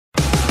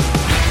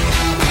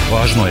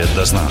Važno je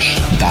da znaš.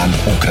 Dan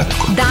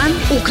ukratko. Dan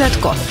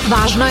ukratko.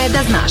 Važno je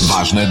da znaš.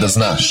 Važno je da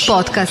znaš.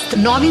 Podcast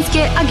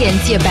novinske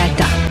agencije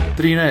Beta.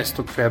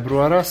 13.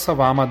 februara sa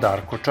vama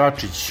Darko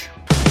Čačić.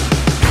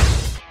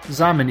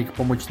 Zamenik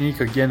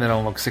pomoćnika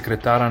generalnog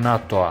sekretara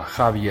NATO-a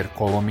Javier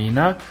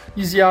Colomina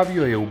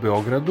izjavio je u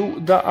Beogradu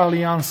da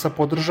alijansa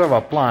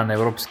podržava plan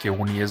Evropske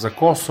unije za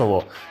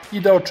Kosovo i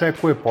da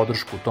očekuje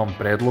podršku tom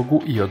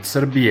predlogu i od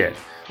Srbije.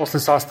 Posle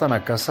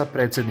sastanaka sa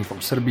predsjednikom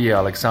Srbije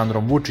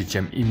Aleksandrom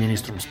Vučićem i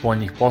ministrom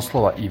spoljnih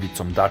poslova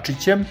Ivicom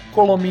Dačićem,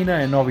 Colomina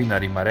je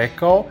novinarima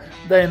rekao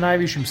da je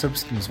najvišim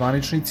srpskim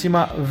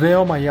zvaničnicima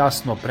veoma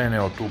jasno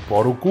preneo tu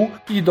poruku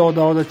i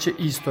dodao da će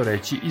isto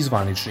reći i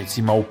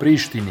zvaničnicima u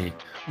Prištini.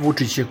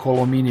 Vučić je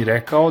Colomini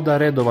rekao da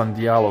redovan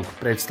dijalog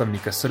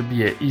predstavnika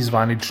Srbije i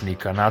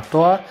zvaničnika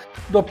NATO-a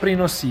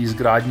doprinosi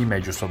izgradnji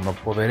međusobnog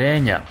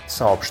poverenja,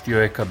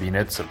 saopštio je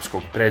kabinet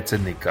srpskog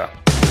predsjednika.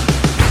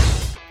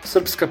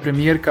 Srpska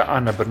premijerka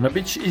Ana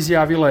Brnabić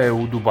izjavila je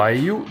u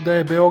Dubajiju da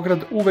je Beograd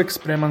uvek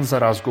spreman za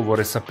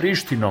razgovore sa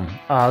Prištinom,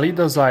 ali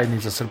da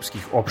zajednica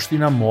srpskih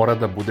opština mora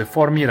da bude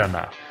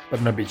formirana.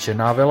 Brnabić je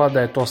navela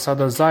da je to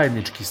sada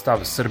zajednički stav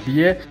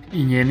Srbije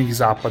i njenih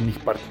zapadnih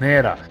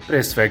partnera,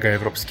 pre svega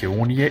Evropske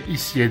unije i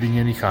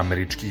Sjedinjenih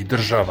Američkih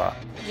Država.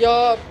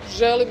 Ja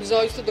želim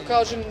zaista da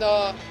kažem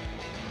da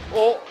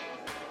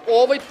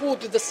ovaj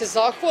put da se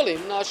zahvalim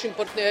našim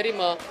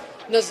partnerima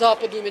na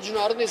zapadu i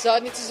međunarodnoj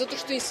zajednici zato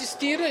što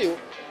insistiraju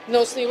na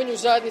osnivanju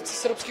zajednice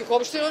srpskih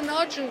opština na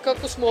način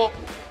kako smo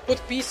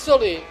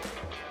potpisali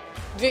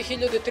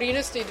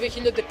 2013. i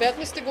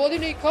 2015.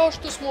 godine i kao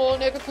što smo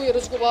nekako i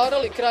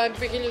razgovarali krajem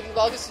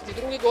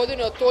 2022.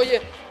 godine, a to je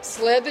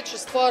sledeća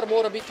stvar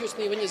mora biti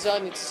osnivanje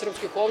zajednice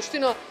srpskih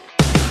opština.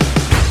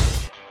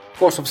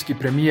 Kosovski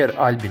premijer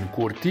Aljbin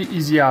Kurti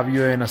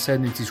izjavio je na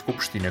sednici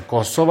Skupštine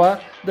Kosova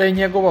da je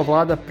njegova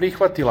vlada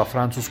prihvatila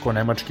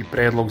francusko-nemački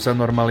predlog za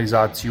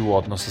normalizaciju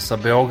odnosa sa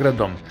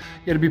Beogradom,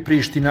 jer bi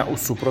Priština u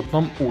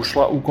suprotnom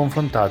ušla u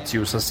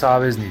konfrontaciju sa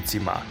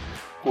saveznicima.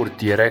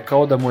 Kurti je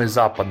rekao da mu je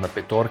zapadna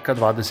petorka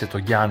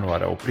 20.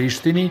 januara u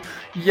Prištini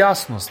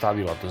jasno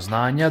stavila do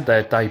znanja da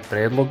je taj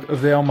predlog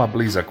veoma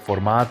blizak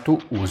formatu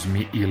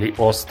uzmi ili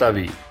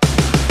ostavi.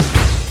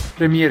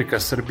 Premijerka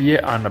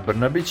Srbije Ana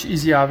Brnabić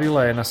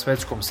izjavila je na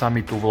svetskom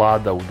samitu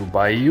vlada u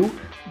Dubajiju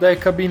da je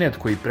kabinet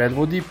koji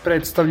predvodi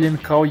predstavljen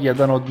kao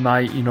jedan od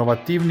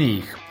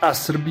najinovativnijih, a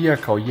Srbija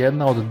kao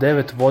jedna od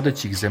 9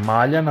 vodećih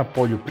zemalja na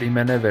polju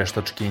primene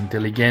veštačke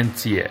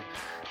inteligencije.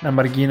 Na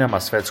marginama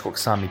svetskog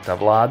samita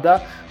vlada,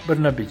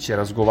 Brnabić je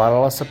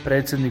razgovarala sa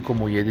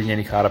predsjednikom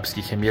Ujedinjenih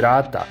Arapskih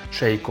Emirata,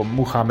 šejkom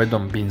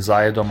Muhamedom bin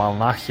Zayedom Al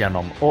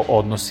Nahjanom o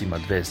odnosima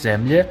dve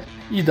zemlje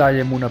i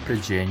daljem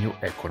unapređenju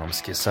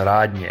ekonomske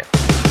saradnje.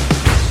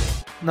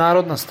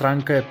 Narodna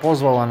stranka je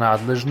pozvala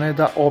nadležne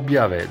da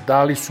objave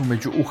da li su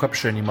među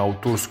uhapšenima u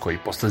Turskoj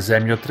posle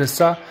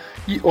zemljotresa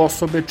i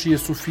osobe čije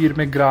su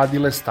firme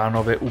gradile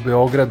stanove u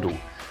Beogradu.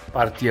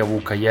 Partija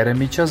Vuka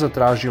Jeremića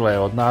zatražila je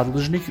od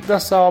nadležnih da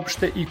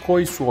saopšte i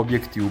koji su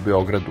objekti u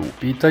Beogradu u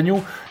pitanju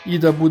i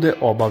da bude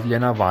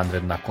obavljena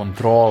vanredna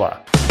kontrola.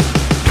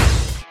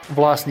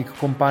 Vlasnik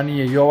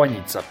kompanije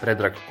Jovanjica,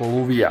 Predrag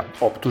Koluvija,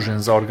 optužen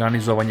za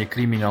organizovanje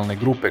kriminalne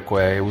grupe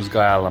koja je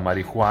uzgajala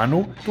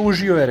marihuanu,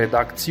 tužio je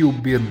redakciju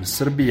BIRN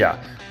Srbija,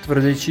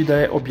 tvrdeći da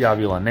je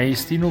objavila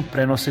neistinu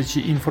prenoseći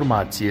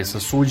informacije sa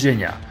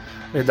suđenja.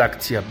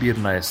 Redakcija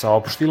BIRN-a je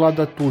saopštila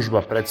da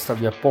tužba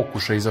predstavlja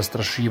pokušaj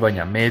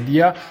zastrašivanja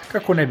medija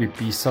kako ne bi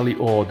pisali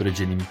o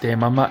određenim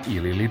temama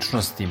ili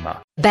ličnostima.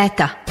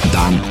 Beta.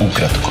 Dan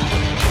ukratko.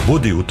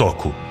 Budi u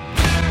toku.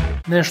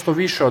 Nešto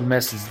više od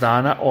mesec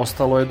dana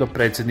ostalo je do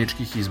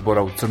predsjedničkih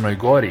izbora u Crnoj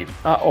Gori,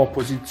 a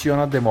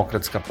opoziciona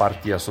Demokratska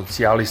partija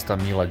socijalista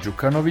Mila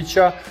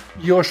Đukanovića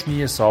još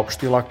nije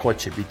saopštila ko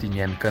će biti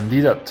njen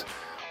kandidat.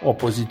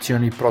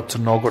 Opozicioni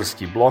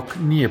procrnogorski blok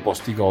nije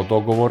postigao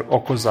dogovor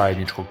oko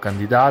zajedničkog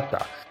kandidata,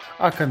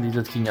 a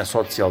kandidatkinja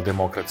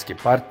Socijaldemokratske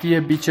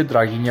partije biće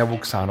Draginja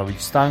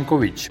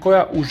Vuksanović-Stanković,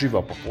 koja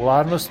uživa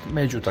popularnost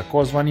među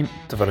takozvanim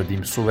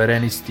tvrdim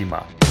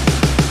suverenistima.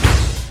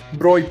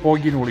 Broj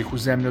poginulih u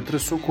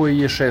zemljotresu koji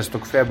je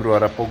 6.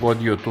 februara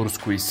pogodio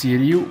Tursku i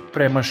Siriju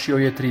premašio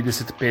je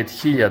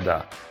 35.000.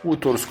 U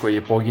Turskoj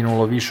je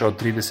poginulo više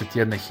od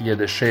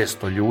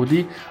 31.600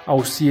 ljudi, a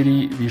u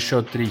Siriji više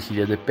od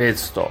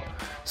 3.500.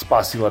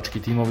 Spasilački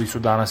timovi su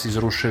danas iz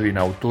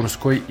ruševina u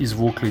Turskoj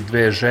izvukli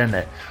 2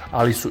 žene,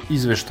 ali su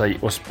izveštaji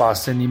o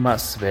spasenima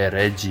sve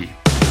ređi.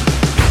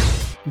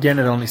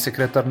 Generalni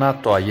sekretar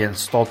NATO-a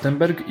Jens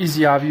Stoltenberg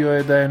izjavio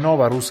je da je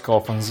nova ruska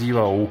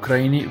ofanziva u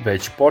Ukrajini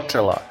već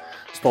počela.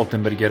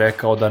 Stoltenberg je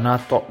rekao da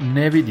NATO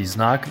ne vidi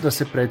znak da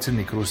se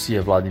predsjednik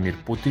Rusije Vladimir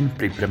Putin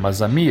priprema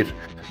za mir,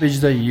 već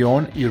da i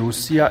on i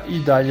Rusija i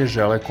dalje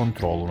žele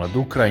kontrolu nad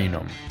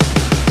Ukrajinom.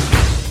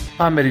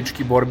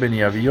 Američki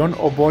borbeni avion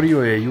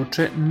oborio je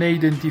juče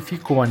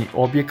neidentifikovani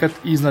objekat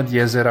iznad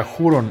jezera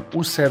Huron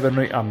u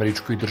severnoj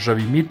američkoj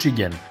državi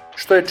Michigan,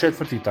 što je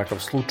 4. takav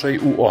slučaj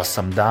u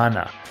 8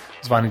 dana.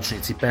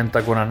 Zvaničnici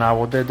Pentagona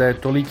navode da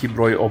je toliki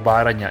broj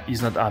obaranja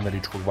iznad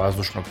američkog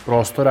vazdušnog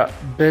prostora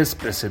bez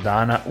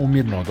presedana u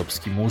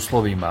mirnodopskim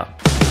uslovima.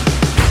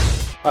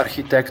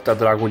 Arhitekta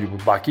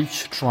Dragoljub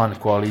Bakić, član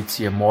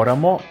koalicije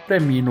Moramo,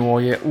 preminuo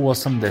je u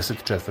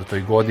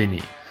 84.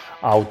 godini.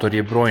 Autor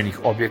je brojnih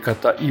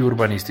objekata i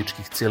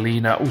urbanističkih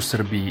celina u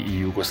Srbiji i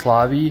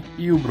Jugoslaviji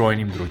i u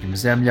brojnim drugim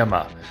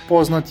zemljama.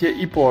 Poznat je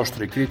i po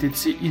oštroj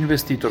kritici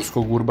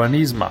investitorskog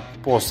urbanizma,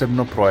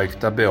 posebno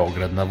projekta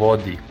Beograd na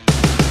vodi.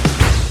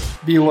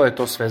 Bilo je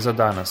to sve za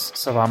danas.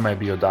 Sa vama je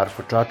bio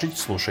Darko Čačić,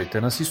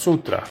 slušajte nas i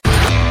sutra.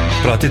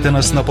 Pratite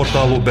nas na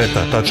portalu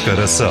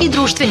beta.rs I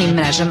društvenim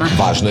mrežama.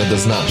 Važno je da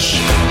znaš.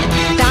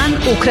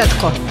 Dan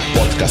ukratko.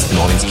 Podcast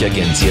novinske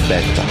agencije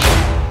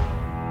Beta.